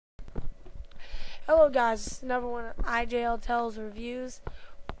Hello guys, another one of ep3 reviews.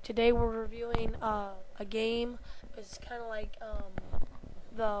 Today we're reviewing a game. It's kind of like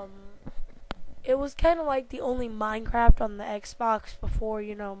the it was kind of like the only Minecraft on the Xbox before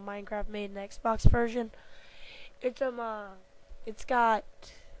Minecraft made an Xbox version. It's it's got,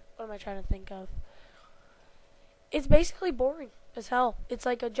 what am I trying to think of? It's basically boring as hell. It's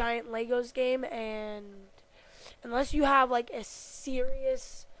like a giant Legos game, and unless you have like a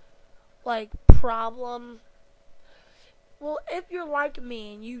serious like problem. Well, if you're like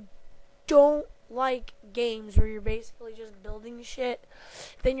me and you don't like games where you're basically just building shit,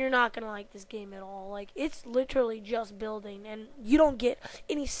 then you're not gonna like this game at all. Like, it's literally just building, and you don't get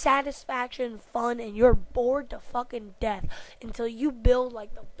any satisfaction, fun, and you're bored to fucking death until you build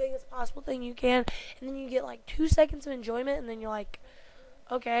like the biggest possible thing you can, and then you get like 2 seconds of enjoyment, and then you're like,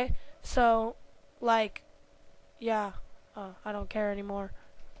 okay, so, like, yeah, I don't care anymore.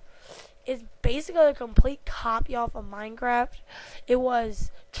 It's basically a complete copy off of Minecraft. It was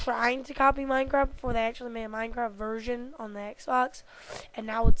trying to copy Minecraft before they actually made a Minecraft version on the Xbox, and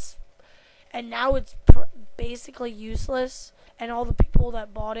now it's basically useless. And all the people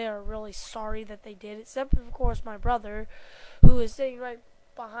that bought it are really sorry that they did, except of course my brother, who is sitting right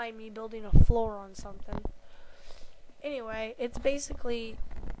behind me building a floor on something. Anyway, it's basically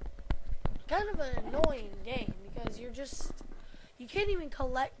kind of an annoying game because you can't even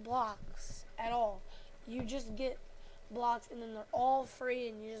collect blocks at all. You just get blocks and then they're all free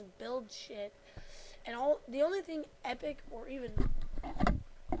and you just build shit. And the only thing epic or even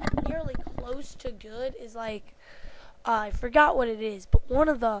nearly close to good is like I forgot what it is, but one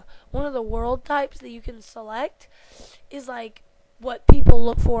of the world types that you can select is like what people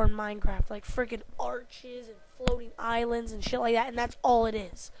look for in Minecraft, like freaking arches and floating islands and shit like that, and that's all it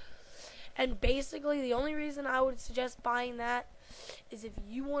is. And basically, the only reason I would suggest buying that is if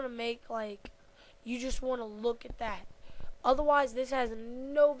you want to make, like, you just want to look at that. Otherwise, this has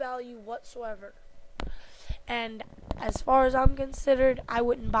no value whatsoever. And as far as I'm considered, I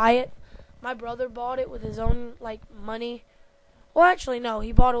wouldn't buy it. My brother bought it with his own, like, money. Well, actually, no,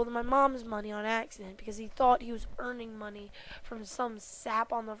 he bought it with my mom's money on accident because he thought he was earning money from some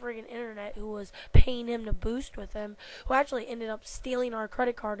sap on the friggin' internet who was paying him to boost with him, who actually ended up stealing our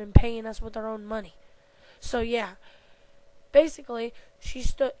credit card and paying us with our own money. So, yeah, basically, he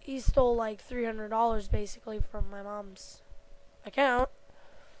stole like $300 basically from my mom's account.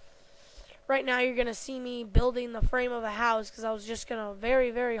 Right now, you're gonna see me building the frame of a house because I was just gonna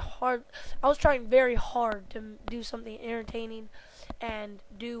I was trying very hard to do something entertaining and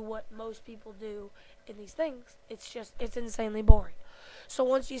do what most people do in these things. It's insanely boring. So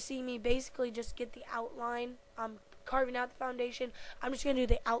once you see me basically just get the outline, I'm carving out the foundation. I'm just gonna do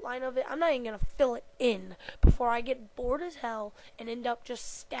the outline of it. I'm not even gonna fill it in before I get bored as hell and end up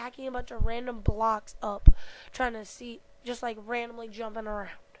just stacking a bunch of random blocks up, trying to see, just like randomly jumping around.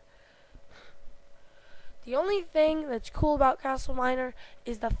 The only thing that's cool about Castle Miner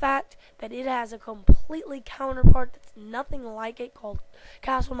is the fact that it has a completely counterpart that's nothing like it called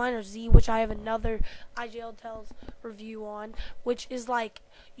Castle Miner Z, which I have another IGL Tells review on, which is like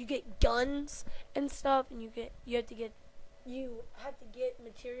you get guns and stuff, and you have to get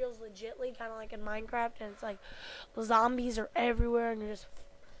materials legitly, kind of like in Minecraft, and it's like the zombies are everywhere and you're just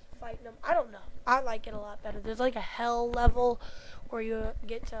fighting them. I don't know. I like it a lot better. There's like a hell level where you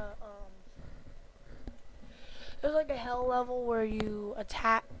get to there's like a hell level where you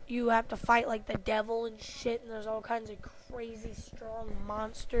have to fight like the devil and shit, and there's all kinds of crazy strong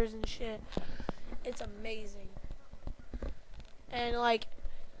monsters and shit. It's amazing. And like,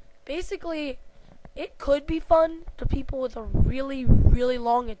 basically, it could be fun to people with a really, really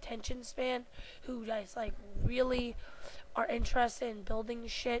long attention span who just like really are interested in building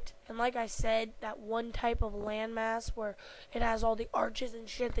shit. And like I said, that one type of landmass where it has all the arches and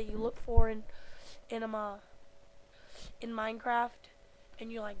shit that you look for in Minecraft,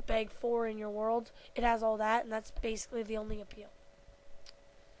 and you like beg for in your world, it has all that, and that's basically the only appeal.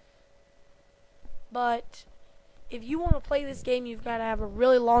 But if you want to play this game, you've got to have a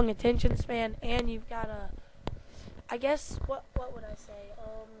really long attention span, and you've got to, I guess, what would I say?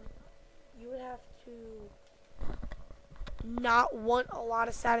 You would have to not want a lot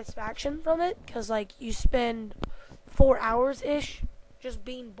of satisfaction from it, because like you spend 4 hours ish just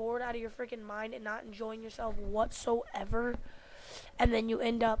being bored out of your freaking mind and not enjoying yourself whatsoever, and then you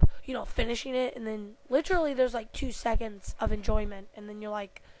end up, finishing it, and then literally there's like 2 seconds of enjoyment, and then you're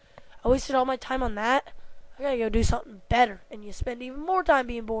like, I wasted all my time on that. I gotta go do something better, and you spend even more time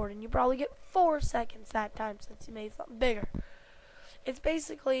being bored, and you probably get 4 seconds that time since you made something bigger. It's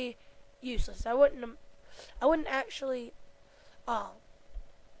basically useless. I wouldn't actually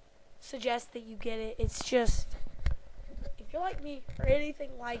suggest that you get it. It's just, if you're like me or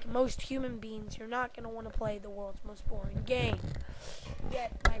anything like most human beings, you're not going to want to play the world's most boring game.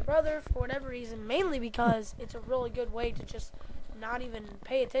 Yet my brother, for whatever reason, mainly because it's a really good way to just not even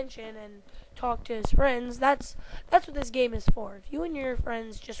pay attention and talk to his friends. That's what this game is for. If you and your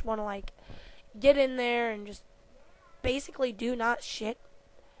friends just want to like get in there and just basically do not shit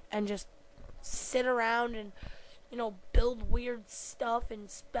and just sit around and build weird stuff and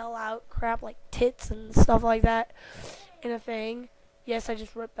spell out crap like tits and stuff like that in a thing. Yes, I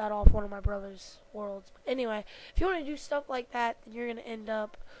just ripped that off one of my brother's worlds. But anyway, if you want to do stuff like that, then you're going to end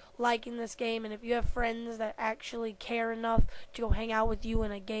up liking this game. And if you have friends that actually care enough to go hang out with you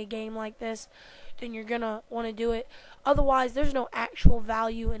in a gay game like this, then you're going to want to do it. Otherwise, there's no actual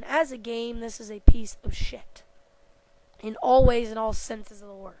value. And as a game, this is a piece of shit. In all ways and all senses of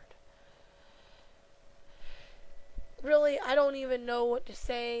the word. Really, I don't even know what to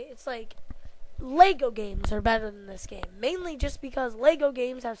say. It's like Lego games are better than this game. Mainly just because Lego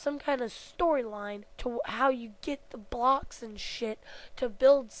games have some kind of storyline to how you get the blocks and shit to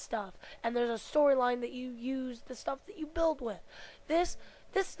build stuff. And there's a storyline that you use the stuff that you build with. This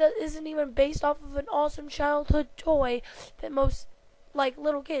isn't even based off of an awesome childhood toy that most, like,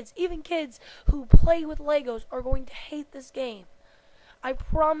 little kids, even kids who play with Legos, are going to hate this game. I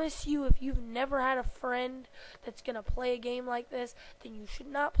promise you, if you've never had a friend that's going to play a game like this, then you should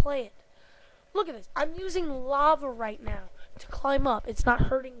not play it. Look at this. I'm using lava right now to climb up. It's not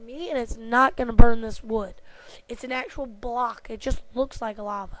hurting me, and it's not going to burn this wood. It's an actual block. It just looks like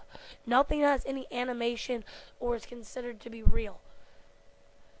lava. Nothing has any animation or is considered to be real.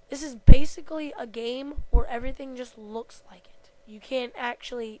 This is basically a game where everything just looks like it. You can't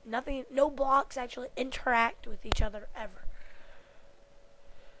actually, no blocks actually interact with each other ever.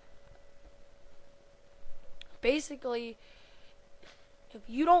 Basically, if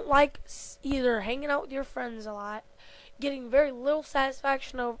you don't like either hanging out with your friends a lot, getting very little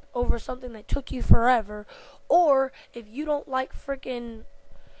satisfaction over something that took you forever, or if you don't like freaking,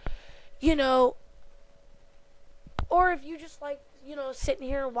 or if you just like, sitting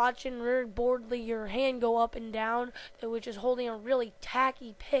here watching very boredly your hand go up and down, which is holding a really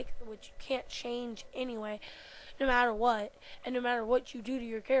tacky pick, which you can't change anyway, no matter what, and no matter what you do to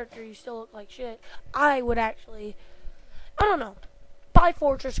your character, you still look like shit. I would actually, I don't know, buy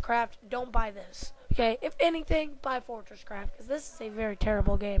Fortress Craft, don't buy this, okay? If anything, buy Fortress Craft, because this is a very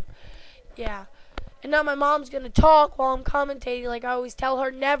terrible game. Yeah. And now my mom's going to talk while I'm commentating like I always tell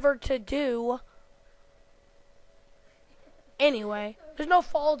her never to do. Anyway, there's no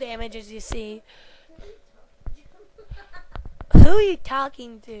fall damage, as you see. Who are you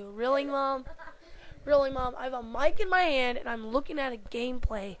talking to? Really, Mom? Really, Mom? I have a mic in my hand, and I'm looking at a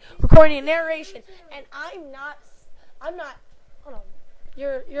gameplay, recording a narration, and I'm not, hold on.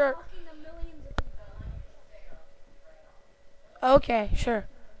 You're. Okay, sure.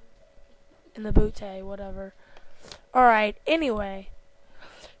 In the bootay, whatever. Alright, anyway.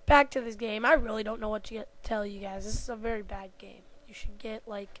 Back to this game. I really don't know what to tell you guys. This is a very bad game. You should get,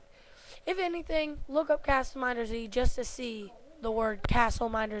 if anything, look up Castle Miner Z just to see the word Castle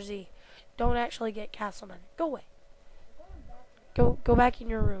Miner Z. Don't actually get Castle Miner. Go away. Go back in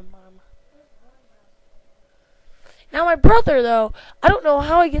your room, Mom. Now my brother, though, I don't know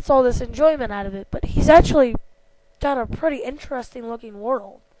how he gets all this enjoyment out of it, but he's actually got a pretty interesting looking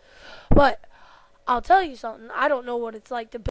world. But I'll tell you something. I don't know what it's like to